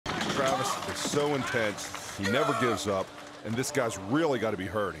Travis, is so intense. He never gives up, and this guy's really got to be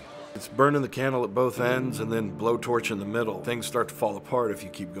hurting. It's burning the candle at both ends and then blowtorch in the middle. Things start to fall apart if you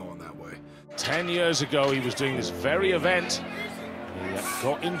keep going that way. 10 years ago, he was doing this very event. He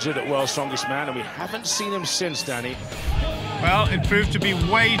got injured at World's Strongest Man, and we haven't seen him since, Danny. Well, it proved to be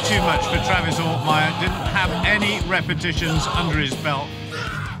way too much for Travis Ortmayer. Didn't have any repetitions under his belt.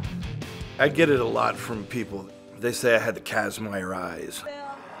 I get it a lot from people. They say I had the Kazmaier eyes.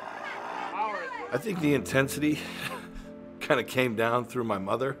 I think the intensity kind of came down through my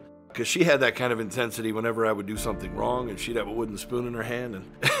mother, because she had that kind of intensity whenever I would do something wrong, and she'd have a wooden spoon in her hand.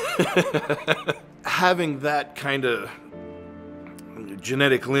 And having that kind of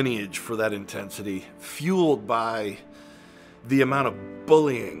genetic lineage for that intensity, fueled by the amount of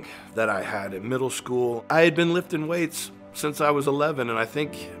bullying that I had in middle school. I had been lifting weights since I was 11, and I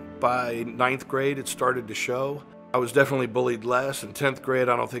think by 9th grade it started to show. I was definitely bullied less. In 10th grade,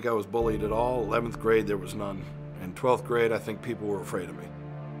 I don't think I was bullied at all. 11th grade, there was none. In 12th grade, I think people were afraid of me.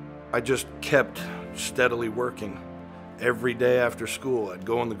 I just kept steadily working. Every day after school, I'd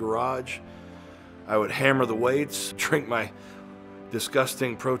go in the garage, I would hammer the weights, drink my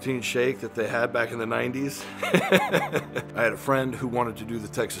disgusting protein shake that they had back in the 90s. I had a friend who wanted to do the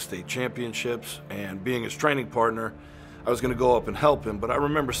Texas State Championships, and being his training partner, I was gonna go up and help him, but I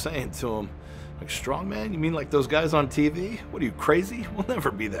remember saying to him, like, strongman? You mean like those guys on TV? What are you, crazy? We'll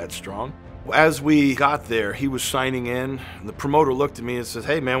never be that strong. As we got there, he was signing in, and the promoter looked at me and says,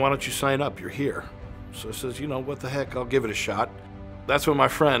 hey man, why don't you sign up? You're here. So I says, you know, what the heck, I'll give it a shot. That's when my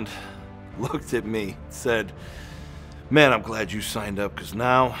friend looked at me and said, man, I'm glad you signed up, because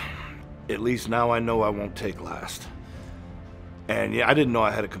now, at least now I know I won't take last. And yeah, I didn't know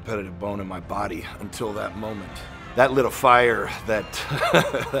I had a competitive bone in my body until that moment. That lit a fire that,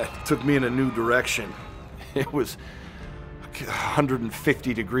 that took me in a new direction. It was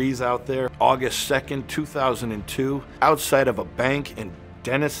 150 degrees out there. August 2nd, 2002, outside of a bank in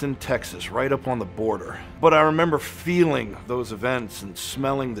Denison, Texas, right up on the border. But I remember feeling those events and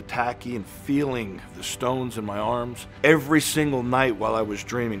smelling the tacky and feeling the stones in my arms every single night while I was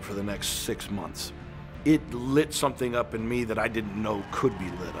dreaming for the next 6 months. It lit something up in me that I didn't know could be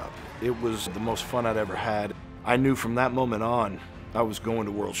lit up. It was the most fun I'd ever had. I knew from that moment on, I was going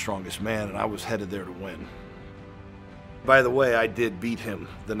to World's Strongest Man, and I was headed there to win. By the way, I did beat him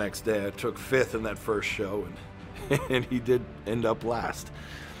the next day. I took 5th in that first show, and he did end up last.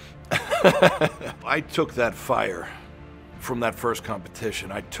 I took that fire from that first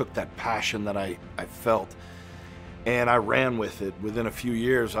competition. I took that passion that I felt, and I ran with it. Within a few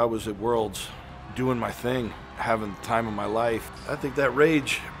years, I was at Worlds doing my thing, having the time of my life. I think that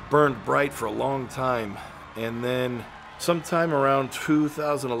rage burned bright for a long time. And then sometime around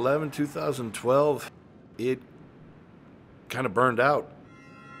 2011, 2012, it kind of burned out.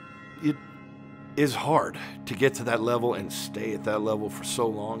 It is hard to get to that level and stay at that level for so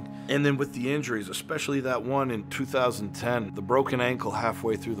long. And then with the injuries, especially that one in 2010, the broken ankle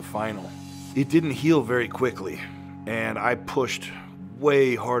halfway through the final, it didn't heal very quickly. And I pushed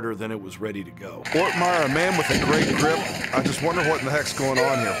way harder than it was ready to go. Ortmayer, a man with a great grip. I just wonder what in the heck's going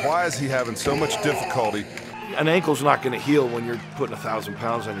on here. Why is he having so much difficulty? An ankle's not going to heal when you're putting 1,000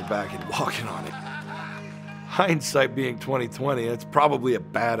 pounds on your back and walking on it. Hindsight being 20/20, it's probably a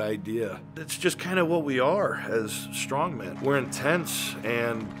bad idea. It's just kind of what we are as strongmen. We're intense,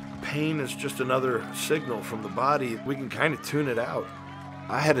 and pain is just another signal from the body. We can kind of tune it out.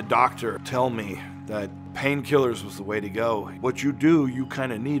 I had a doctor tell me that painkillers was the way to go. What you do, you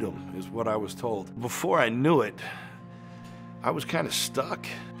kind of need them, is what I was told. Before I knew it, I was kind of stuck.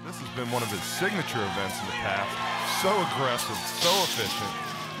 This has been one of his signature events in the past. So aggressive, so efficient,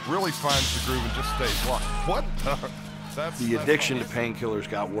 really finds the groove and just stays locked. What the? The addiction to painkillers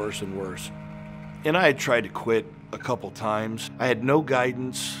got worse and worse. And I had tried to quit a couple times. I had no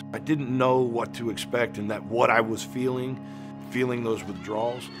guidance. I didn't know what to expect, and that what I was feeling those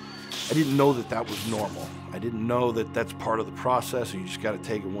withdrawals, I didn't know that that was normal. I didn't know that that's part of the process, and you just got to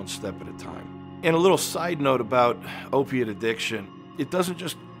take it one step at a time. And a little side note about opiate addiction, it doesn't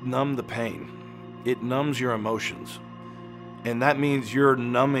just numb the pain, it numbs your emotions. And that means you're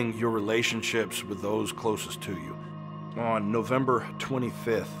numbing your relationships with those closest to you. On November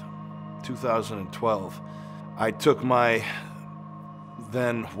 25th, 2012, I took my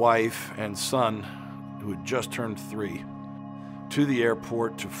then wife and son, who had just turned 3, to the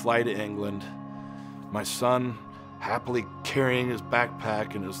airport to fly to England. My son happily carrying his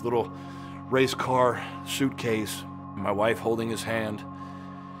backpack and his little race car suitcase, my wife holding his hand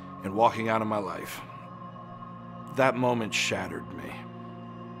and walking out of my life. That moment shattered me.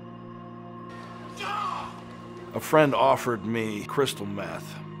 A friend offered me crystal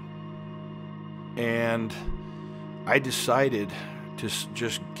meth, And I decided to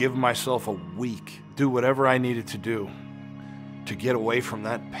just give myself a week, do whatever I needed to do to get away from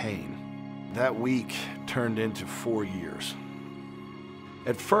that pain. That week turned into 4 years.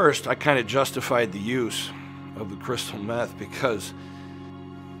 At first, I kind of justified the use of the crystal meth because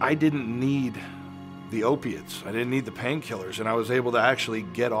I didn't need the opiates. I didn't need the painkillers, and I was able to actually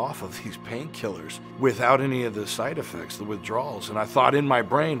get off of these painkillers without any of the side effects, the withdrawals. And I thought in my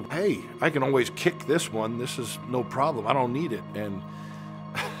brain, hey, I can always kick this one. This is no problem. I don't need it. And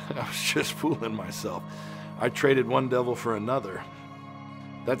I was just fooling myself. I traded one devil for another.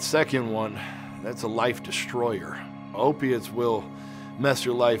 That second one, that's a life destroyer. Opiates will mess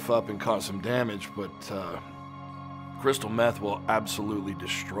your life up and cause some damage, but crystal meth will absolutely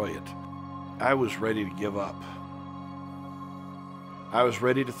destroy it. I was ready to give up. I was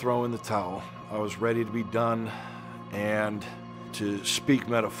ready to throw in the towel. I was ready to be done. And to speak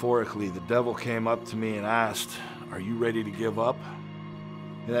metaphorically, the devil came up to me and asked, "Are you ready to give up?"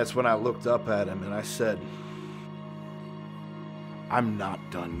 And that's when I looked up at him and I said, "I'm not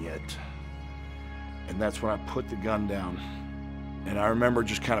done yet." And that's when I put the gun down. And I remember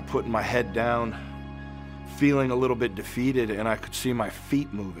just kind of putting my head down, feeling a little bit defeated, and I could see my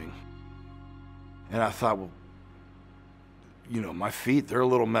feet moving. And I thought, well, you know, my feet, they're a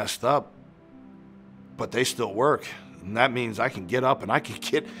little messed up, but they still work. And that means I can get up and I can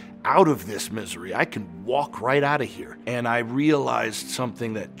get out of this misery. I can walk right out of here. And I realized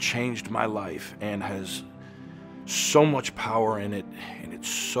something that changed my life and has so much power in it, and it's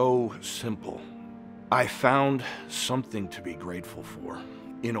so simple. I found something to be grateful for.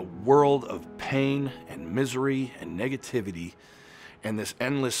 In a world of pain and misery and negativity, and this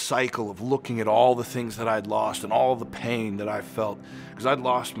endless cycle of looking at all the things that I'd lost and all the pain that I felt, because I'd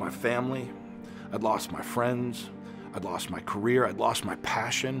lost my family, I'd lost my friends, I'd lost my career, I'd lost my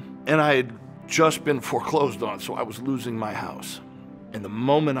passion, and I had just been foreclosed on, so I was losing my house. And the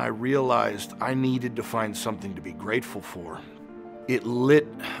moment I realized I needed to find something to be grateful for, it lit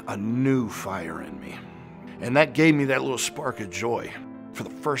a new fire in me. And that gave me that little spark of joy for the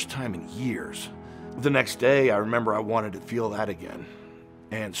first time in years. The next day, I remember I wanted to feel that again.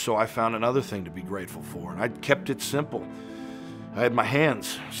 And so I found another thing to be grateful for. And I kept it simple. I had my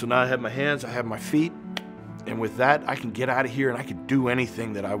hands. So now I have my hands, I have my feet. And with that, I can get out of here and I can do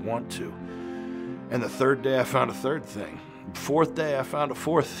anything that I want to. And the third day, I found a third thing. The fourth day, I found a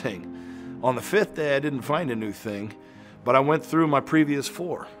fourth thing. On the fifth day, I didn't find a new thing, but I went through my previous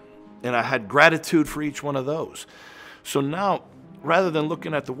 4. And I had gratitude for each one of those. So now, rather than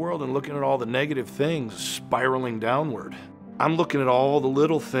looking at the world and looking at all the negative things spiraling downward, I'm looking at all the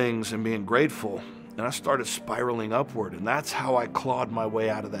little things and being grateful, and I started spiraling upward, and that's how I clawed my way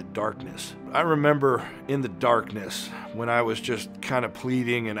out of that darkness. I remember in the darkness when I was just kind of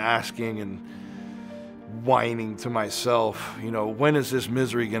pleading and asking and whining to myself, you know, when is this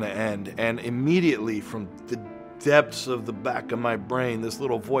misery going to end? And immediately from the depths of the back of my brain, this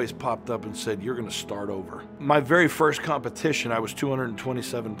little voice popped up and said, "You're going to start over." My very first competition, I was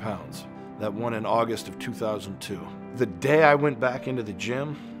 227 pounds. That one in August of 2002. The day I went back into the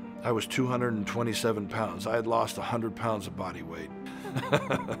gym, I was 227 pounds. I had lost 100 pounds of body weight.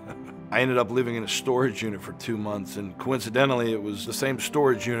 I ended up living in a storage unit for 2 months, and coincidentally, it was the same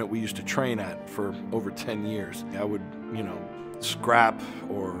storage unit we used to train at for over 10 years. I would, you know, scrap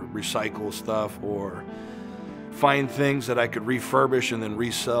or recycle stuff or find things that I could refurbish and then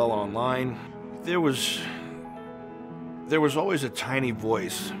resell online. There was always a tiny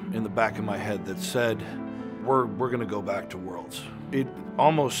voice in the back of my head that said, we're gonna go back to Worlds. It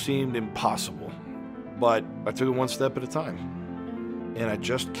almost seemed impossible, but I took it one step at a time, and I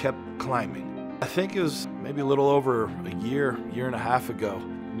just kept climbing. I think it was maybe a little over a year and a half ago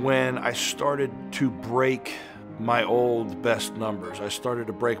when I started to break my old best numbers. I started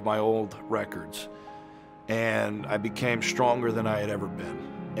to break my old records. And I became stronger than I had ever been.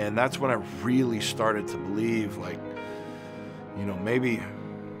 And that's when I really started to believe, like, you know, maybe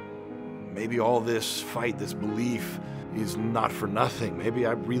all this fight, this belief is not for nothing. Maybe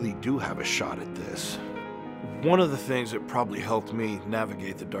I really do have a shot at this. One of the things that probably helped me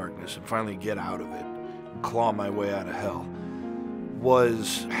navigate the darkness and finally get out of it, claw my way out of hell,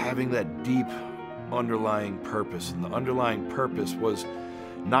 was having that deep underlying purpose. And the underlying purpose was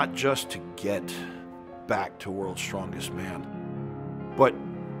not just to get back to World's Strongest Man, but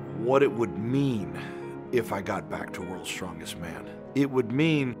what it would mean if I got back to World's Strongest Man. It would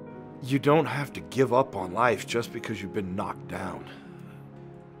mean you don't have to give up on life just because you've been knocked down.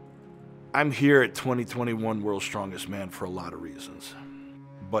 I'm here at 2021 World's Strongest Man for a lot of reasons,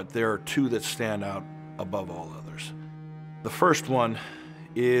 but there are 2 that stand out above all others. The first one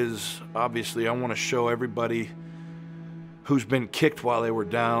is obviously I want to show everybody who's been kicked while they were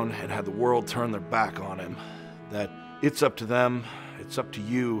down and had the world turn their back on him that it's up to them, it's up to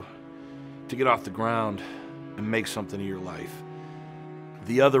you to get off the ground and make something of your life.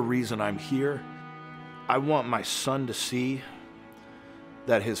 The other reason I'm here, I want my son to see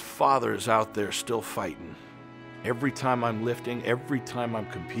that his father is out there still fighting. Every time I'm lifting, every time I'm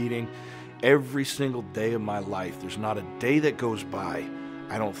competing, every single day of my life, there's not a day that goes by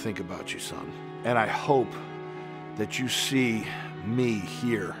I don't think about you, son. And I hope that you see me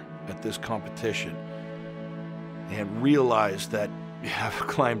here at this competition and realize that I've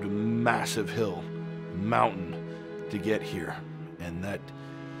climbed a massive hill, mountain to get here, and that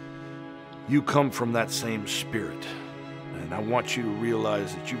you come from that same spirit. And I want you to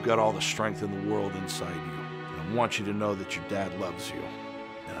realize that you've got all the strength in the world inside you. And I want you to know that your dad loves you,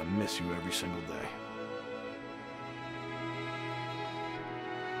 and I miss you every single day.